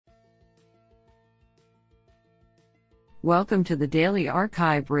Welcome to the Daily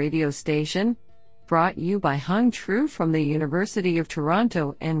Archive radio station, brought you by Hung Tru from the University of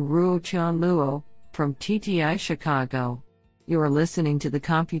Toronto and Ruo Chan Luo from TTI Chicago. You are listening to the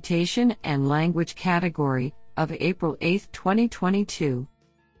Computation and Language category of April 8, 2022.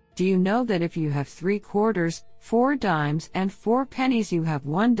 Do you know that if you have 3 quarters, 4 dimes, and 4 pennies, you have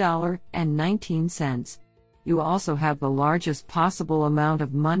 $1.19? You also have the largest possible amount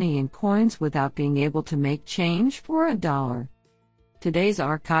of money in coins without being able to make change for $1. Today's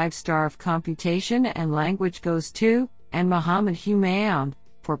archive star of computation and language goes to, and Mohammed Humayun,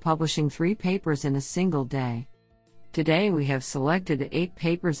 for publishing 3 papers in a single day. Today we have selected 8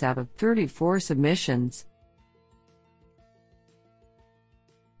 papers out of 34 submissions.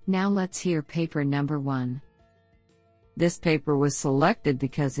 Now let's hear paper number 1. This paper was selected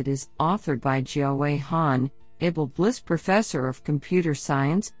because it is authored by Jiawei Han, Abel Bliss Professor of Computer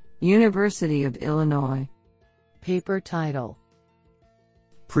Science, University of Illinois. Paper title: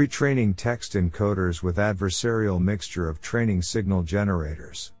 Pre-training text encoders with adversarial mixture of training signal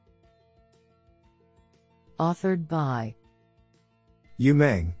generators. Authored by Yu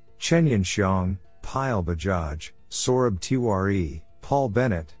Meng, Chenyan Xiang, Payal Bajaj, Saurabh Tiwari, Paul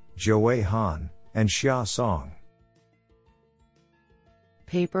Bennett, Jiawei Han, and Xia Song.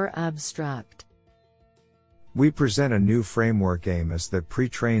 Paper abstract: We present a new framework AMOS that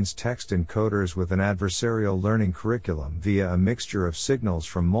pre-trains text encoders with an adversarial learning curriculum via a mixture of signals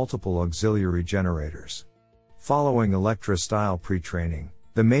from multiple auxiliary generators. Following Electra-style pre-training,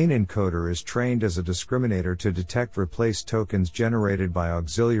 the main encoder is trained as a discriminator to detect replace tokens generated by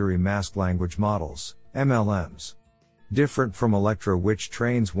auxiliary masked language models, MLMs. Different from Electra, which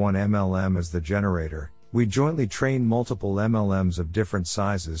trains one MLM as the generator, we jointly train multiple MLMs of different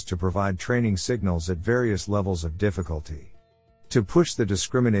sizes to provide training signals at various levels of difficulty. To push the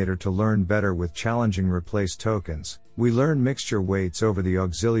discriminator to learn better with challenging replace tokens, we learn mixture weights over the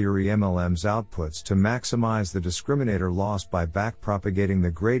auxiliary MLM's outputs to maximize the discriminator loss by backpropagating the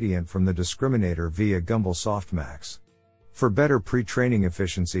gradient from the discriminator via Gumbel softmax. For better pre-training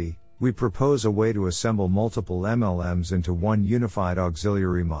efficiency, we propose a way to assemble multiple MLMs into one unified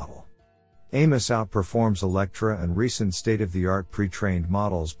auxiliary model. AMOS outperforms Electra and recent state-of-the-art pre-trained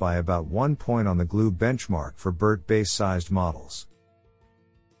models by about 1 point on the GLUE benchmark for BERT-based sized models.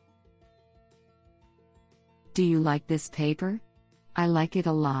 Do you like this paper? I like it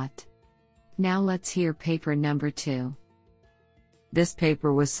a lot. Now let's hear paper number 2. This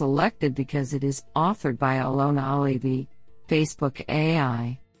paper was selected because it is authored by Alona Alevi, Facebook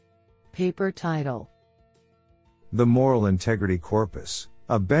AI. Paper title: The Moral Integrity Corpus,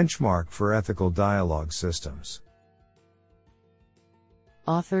 a benchmark for ethical dialogue systems.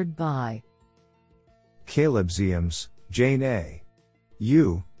 Authored by Caleb Ziems, Jane A.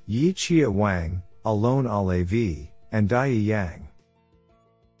 Yu, Yichia Wang, Alon Alevi, and Dai Yang.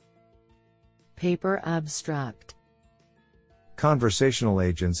 Paper abstract: Conversational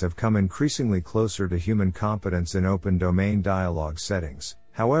agents have come increasingly closer to human competence in open domain dialogue settings.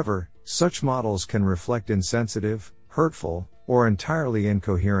 However, such models can reflect insensitive, hurtful, or entirely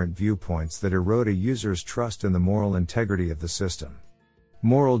incoherent viewpoints that erode a user's trust in the moral integrity of the system.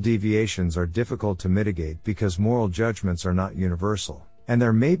 Moral deviations are difficult to mitigate because moral judgments are not universal, and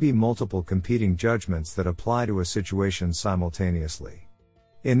there may be multiple competing judgments that apply to a situation simultaneously.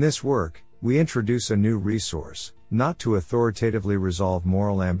 In this work, we introduce a new resource, not to authoritatively resolve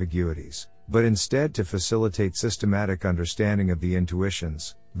moral ambiguities, but instead to facilitate systematic understanding of the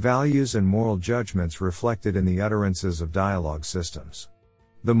intuitions, values, and moral judgments reflected in the utterances of dialogue systems.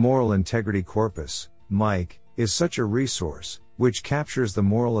 The Moral Integrity Corpus, MIC, is such a resource, which captures the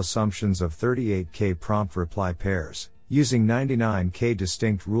moral assumptions of 38K prompt reply pairs, using 99K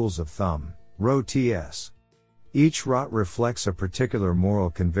distinct rules of thumb, ROTS. Each ROT reflects a particular moral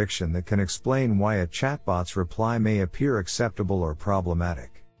conviction that can explain why a chatbot's reply may appear acceptable or problematic.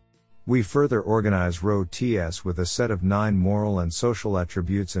 We further organize ROTS with a set of 9 moral and social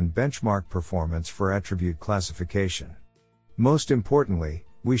attributes and benchmark performance for attribute classification. Most importantly,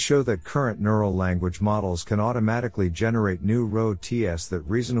 we show that current neural language models can automatically generate new ROTS that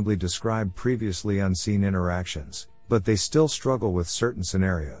reasonably describe previously unseen interactions, but they still struggle with certain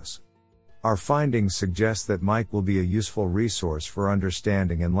scenarios. Our findings suggest that MIC will be a useful resource for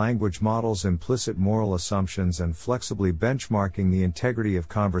understanding and language models' implicit moral assumptions and flexibly benchmarking the integrity of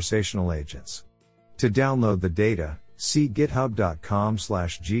conversational agents. To download the data, see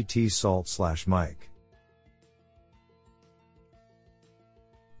github.com/gtsalt/mic.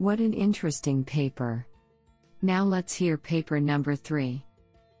 What an interesting paper. Now let's hear paper number 3.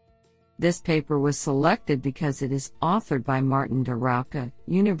 This paper was selected because it is authored by Martin de Rauke,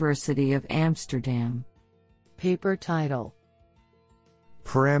 University of Amsterdam. Paper title: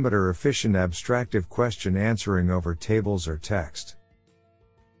 Parameter Efficient Abstractive Question Answering over Tables or Text.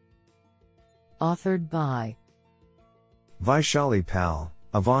 Authored by Vaishali Pal,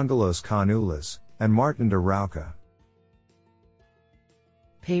 Evangelos Kanoulas, and Martin de Rauca.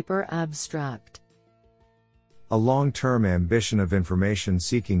 Paper abstract: A long-term ambition of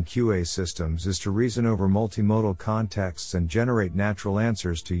information-seeking QA systems is to reason over multimodal contexts and generate natural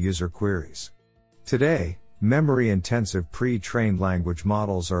answers to user queries. Today, memory-intensive pre-trained language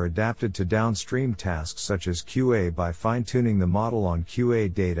models are adapted to downstream tasks such as QA by fine-tuning the model on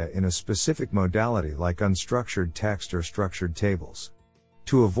QA data in a specific modality like unstructured text or structured tables.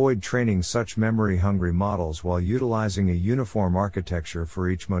 To avoid training such memory-hungry models while utilizing a uniform architecture for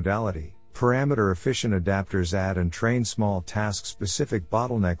each modality, parameter-efficient adapters add and train small task-specific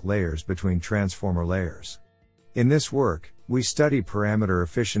bottleneck layers between transformer layers. In this work, we study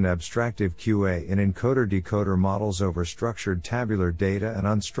parameter-efficient abstractive QA in encoder-decoder models over structured tabular data and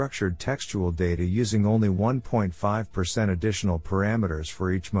unstructured textual data using only 1.5% additional parameters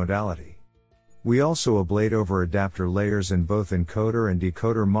for each modality. We also ablate over adapter layers in both encoder and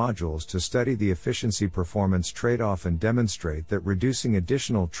decoder modules to study the efficiency-performance trade-off and demonstrate that reducing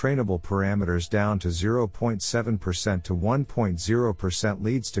additional trainable parameters down to 0.7% to 1.0%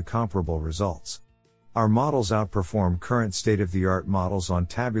 leads to comparable results. Our models outperform current state-of-the-art models on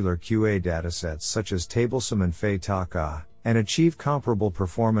tabular QA datasets such as Tablesum and Fei-Taka, and achieve comparable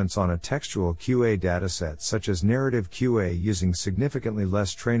performance on a textual QA dataset such as narrative QA using significantly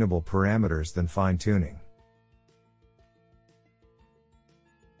less trainable parameters than fine-tuning.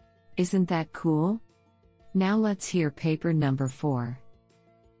 Isn't that cool? Now let's hear paper number 4.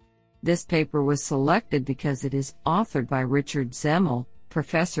 This paper was selected because it is authored by Richard Zemmel,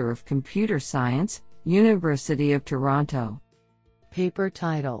 Professor of Computer Science, University of Toronto. Paper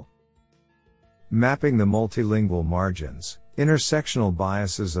title: Mapping the Multilingual Margins, Intersectional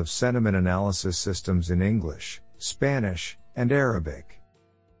Biases of Sentiment Analysis Systems in English, Spanish, and Arabic.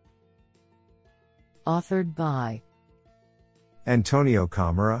 Authored by Antonio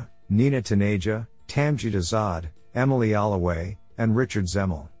Camara, Nina Taneja, Tamjid Azad, Emily Allaway, and Richard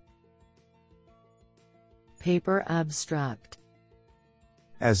Zemmel. Paper abstract: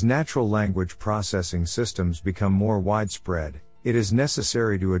 As natural language processing systems become more widespread, it is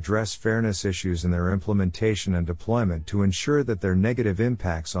necessary to address fairness issues in their implementation and deployment to ensure that their negative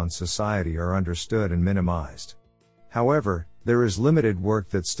impacts on society are understood and minimized. However, there is limited work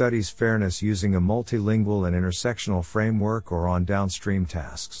that studies fairness using a multilingual and intersectional framework or on downstream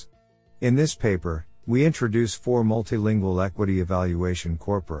tasks. In this paper, we introduce 4 multilingual equity evaluation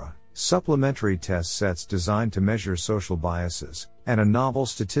corpora, supplementary test sets designed to measure social biases, and a novel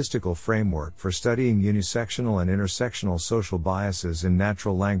statistical framework for studying unisectional and intersectional social biases in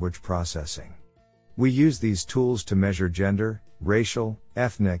natural language processing. We use these tools to measure gender, racial,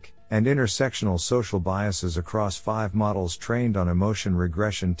 ethnic, and intersectional social biases across 5 models trained on emotion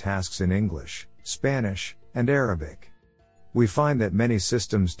regression tasks in English, Spanish, and Arabic. We find that many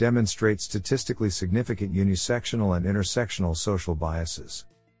systems demonstrate statistically significant unisectional and intersectional social biases.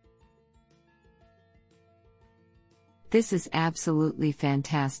 This is absolutely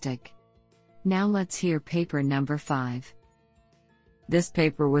fantastic. Now let's hear paper number 5. This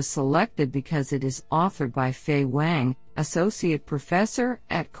paper was selected because it is authored by Fei Wang, Associate Professor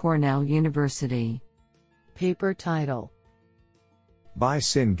at Cornell University. Paper title: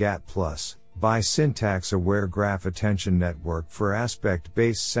 BiSyn-GAT Plus, Bi-Syntax-Aware Graph Attention Network for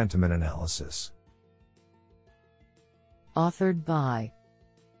Aspect-Based Sentiment Analysis. Authored by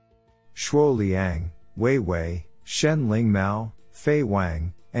Shuo Liang, Wei Wei, Shen-Ling Mao, Fei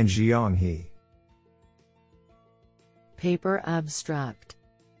Wang, and Zhiyong He. Paper abstract: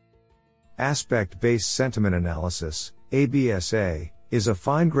 Aspect-Based Sentiment Analysis, ABSA, is a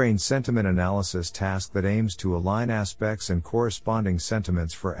fine-grained sentiment analysis task that aims to align aspects and corresponding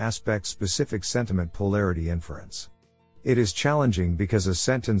sentiments for aspect-specific sentiment polarity inference. It is challenging because a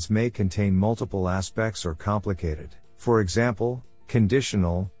sentence may contain multiple aspects or complicated, for example,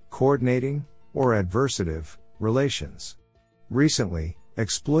 conditional, coordinating, or adversative relations. Recently,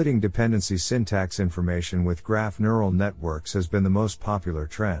 exploiting dependency syntax information with graph neural networks has been the most popular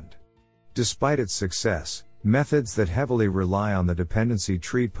trend. Despite its success, methods that heavily rely on the dependency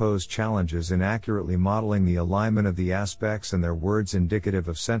tree pose challenges in accurately modeling the alignment of the aspects and their words indicative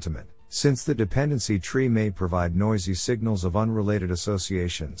of sentiment, since the dependency tree may provide noisy signals of unrelated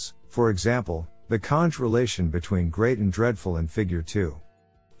associations, for example, the conj relation between great and dreadful in Figure 2.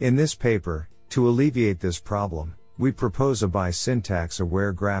 In this paper, to alleviate this problem, we propose a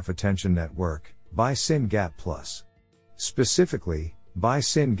bi-syntax-aware graph attention network, BiSyn-GAT+. Specifically,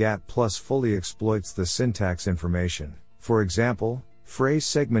 BiSyn-GAT Plus fully exploits the syntax information, for example, phrase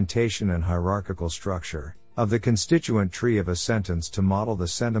segmentation and hierarchical structure, of the constituent tree of a sentence to model the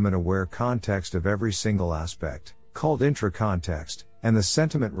sentiment-aware context of every single aspect, called intra-context, and the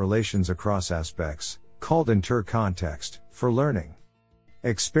sentiment relations across aspects, called inter-context, for learning.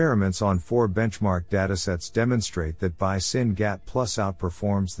 Experiments on 4 benchmark datasets demonstrate that BiSyn-GAT Plus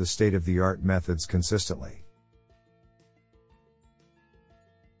outperforms the state-of-the-art methods consistently.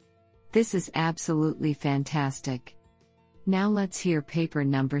 This is absolutely fantastic. Now let's hear paper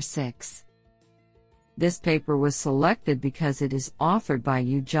number 6. This paper was selected because it is authored by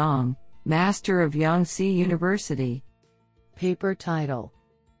Yu Zhang, Master of Yangtze University. Paper title: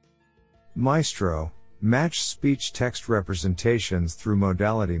 Maestro, Match Speech Text Representations Through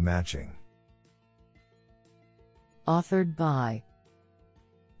Modality Matching. Authored by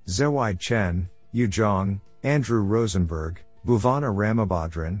Zewei Chen, Yu Zhang, Andrew Rosenberg, Bhuvana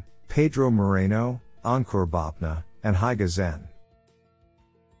Ramabhadran, Pedro Moreno, Ankur Bopna, and Haiga Zhen.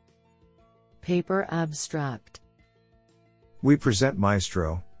 Paper abstract: We present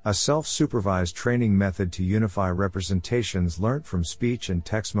Maestro, a self-supervised training method to unify representations learnt from speech and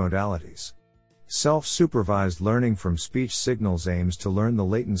text modalities. Self-supervised learning from speech signals aims to learn the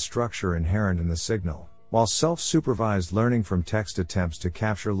latent structure inherent in the signal, while self-supervised learning from text attempts to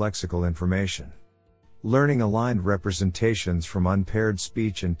capture lexical information. Learning aligned representations from unpaired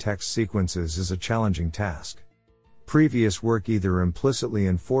speech and text sequences is a challenging task. Previous work either implicitly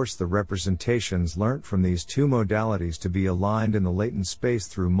enforced the representations learnt from these two modalities to be aligned in the latent space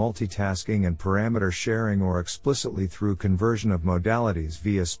through multitasking and parameter sharing, or explicitly through conversion of modalities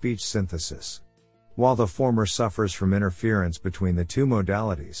via speech synthesis. While the former suffers from interference between the two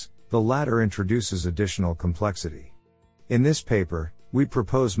modalities, the latter introduces additional complexity. In this paper, we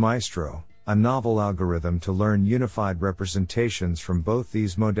propose Maestro, a novel algorithm to learn unified representations from both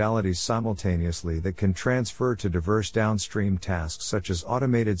these modalities simultaneously that can transfer to diverse downstream tasks such as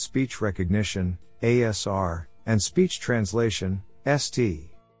automated speech recognition, ASR, and speech translation,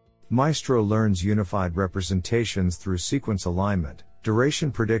 ST. Maestro learns unified representations through sequence alignment,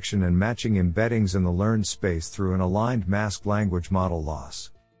 duration prediction, and matching embeddings in the learned space through an aligned masked language model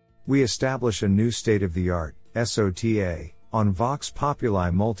loss. We establish a new state-of-the-art, SOTA, on Vox Populi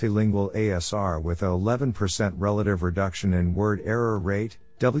multilingual ASR with a 11% relative reduction in word error rate,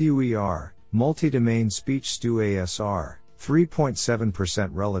 WER, multi-domain speech STU ASR, 3.7%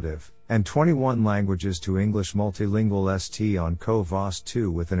 relative, and 21 languages to English multilingual ST on CoVOS 2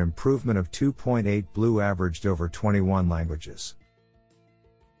 with an improvement of 2.8 BLEU averaged over 21 languages.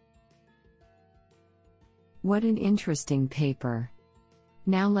 What an interesting paper.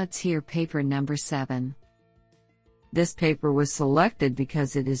 Now let's hear paper number 7. This paper was selected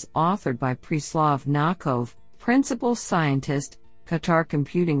because it is authored by Preslav Nakov, Principal Scientist, Qatar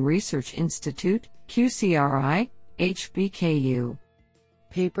Computing Research Institute, QCRI, HBKU.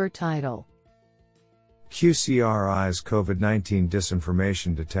 Paper title: QCRI's COVID-19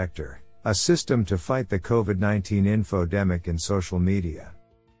 Disinformation Detector, a system to fight the COVID-19 infodemic in social media.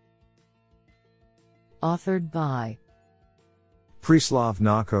 Authored by Preslav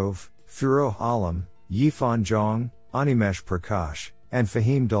Nakov, Firoz Alam, Yifan Zhang, Animesh Prakash, and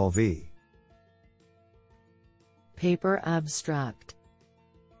Fahim Dalvi. Paper abstract: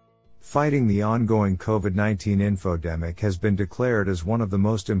 Fighting the ongoing COVID-19 infodemic has been declared as one of the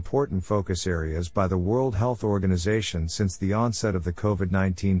most important focus areas by the World Health Organization since the onset of the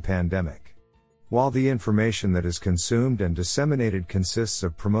COVID-19 pandemic. While the information that is consumed and disseminated consists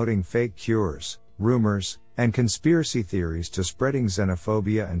of promoting fake cures, rumors, and conspiracy theories to spreading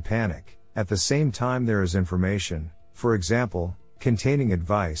xenophobia and panic, at the same time there is information, for example, containing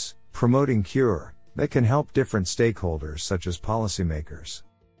advice, promoting cure, that can help different stakeholders such as policymakers.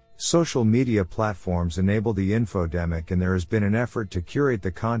 Social media platforms enable the infodemic, and there has been an effort to curate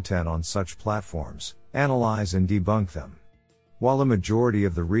the content on such platforms, analyze and debunk them. While a majority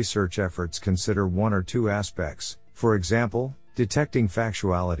of the research efforts consider one or two aspects, for example, detecting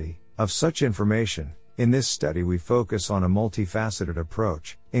factuality, of such information, in this study we focus on a multifaceted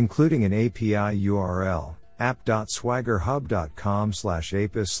approach, including an API URL,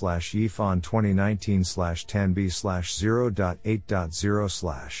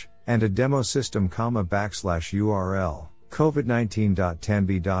 app.swaggerhub.com/apis/yifan2019/10b/0.8.0/ and a demo system, /URL,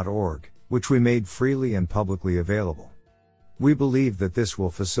 covid19.10b.org, which we made freely and publicly available. We believe that this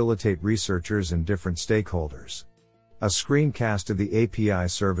will facilitate researchers and different stakeholders. A screencast of the API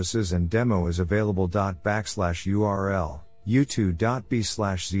services and demo is available. /URL,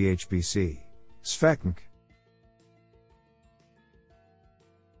 u2.b/zhbc. Sveknk.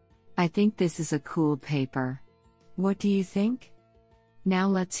 I think this is a cool paper. What do you think? Now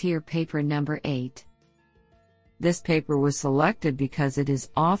let's hear paper number 8. This paper was selected because it is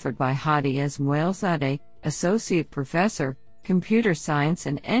authored by Hadi Esmailzadeh, Associate Professor, Computer Science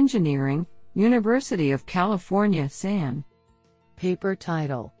and Engineering, University of California, San. Paper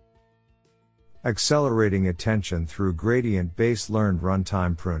title: Accelerating Attention Through Gradient-Based Learned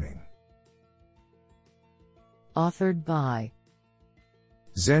Runtime Pruning. Authored by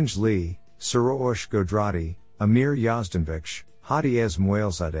Zheng Li, Sarosh Godrati, Amir Yazdanvich, Hadi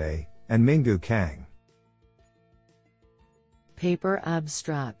Esmailzadeh, and Minggu Kang. Paper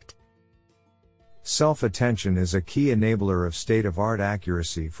abstract: Self-attention is a key enabler of state-of-art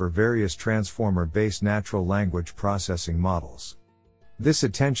accuracy for various transformer-based natural language processing models. This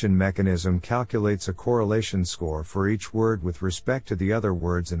attention mechanism calculates a correlation score for each word with respect to the other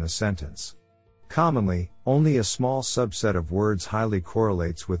words in a sentence. Commonly, only a small subset of words highly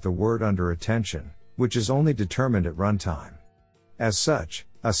correlates with the word under attention, which is only determined at runtime. As such,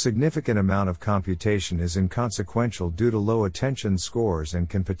 a significant amount of computation is inconsequential due to low attention scores and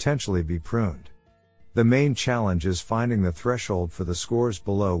can potentially be pruned. The main challenge is finding the threshold for the scores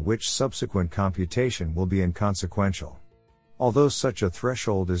below which subsequent computation will be inconsequential. Although such a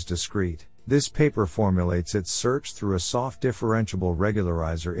threshold is discrete, this paper formulates its search through a soft differentiable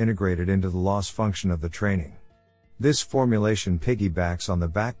regularizer integrated into the loss function of the training. This formulation piggybacks on the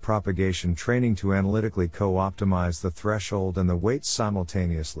backpropagation training to analytically co-optimize the threshold and the weights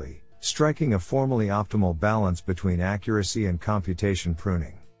simultaneously, striking a formally optimal balance between accuracy and computation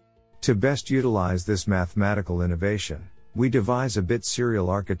pruning. To best utilize this mathematical innovation, we devise a bit serial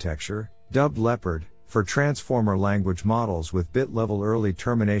architecture, dubbed Leopard, for transformer language models with bit-level early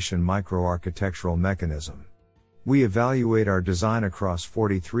termination microarchitectural mechanism. We evaluate our design across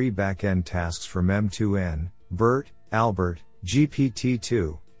 43 back-end tasks from M2N, BERT, Albert,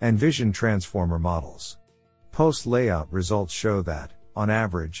 GPT-2, and Vision transformer models. Post-layout results show that, on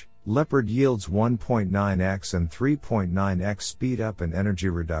average, Leopard yields 1.9x and 3.9x speed-up and energy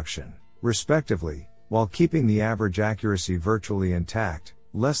reduction, respectively, while keeping the average accuracy virtually intact,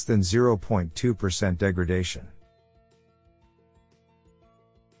 less than 0.2% degradation.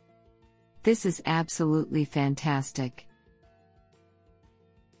 This is absolutely fantastic.